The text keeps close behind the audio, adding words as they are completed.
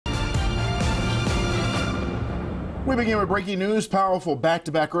We begin with breaking news. Powerful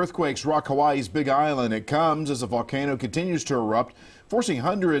back-to-back earthquakes rock Hawaii's Big Island. It comes as a volcano continues to erupt, forcing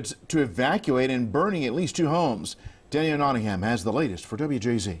hundreds to evacuate and burning at least 2 homes. Daniel Nottingham has the latest for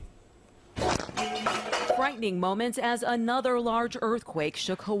WJZ. Frightening moments as another large earthquake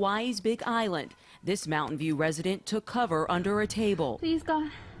shook Hawaii's Big Island. This Mountain View resident took cover under a table. Please, God,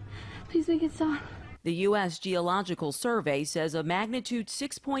 please make it stop. The U.S. Geological Survey says a magnitude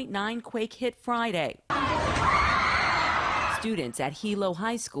 6.9 quake hit Friday. Students at Hilo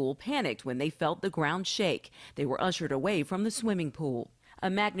High School panicked when they felt the ground shake. They were ushered away from the swimming pool. A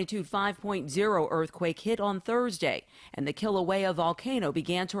magnitude 5.0 earthquake hit on Thursday, and the Kilauea volcano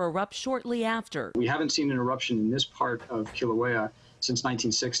began to erupt shortly after. We haven't seen an eruption in this part of Kilauea since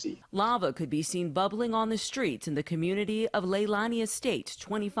 1960. Lava could be seen bubbling on the streets in the community of Leilani Estate,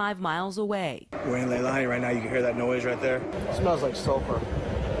 25 miles away. We're in Leilani right now. You can hear that noise right there. It smells like sulfur.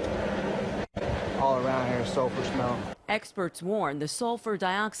 All around here, sulfur smell. Experts warn the sulfur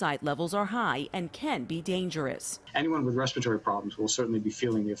dioxide levels are high and can be dangerous. Anyone with respiratory problems will certainly be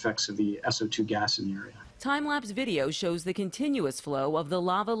feeling the effects of the SO2 gas in the area. Time-lapse video shows the continuous flow of the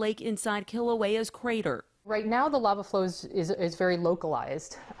lava lake inside Kilauea's crater. Right now, the lava flow is very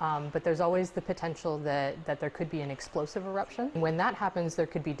localized, but there's always the potential that there could be an explosive eruption. When that happens, there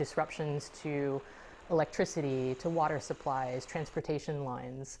could be disruptions to electricity, to water supplies, transportation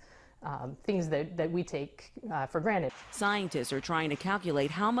lines, things that we take for granted. Scientists are trying to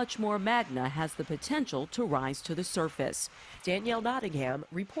calculate how much more magma has the potential to rise to the surface. Danielle Nottingham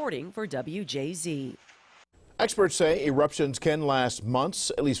reporting for WJZ. Experts say eruptions can last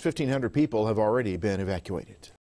months. At least 1,500 people have already been evacuated.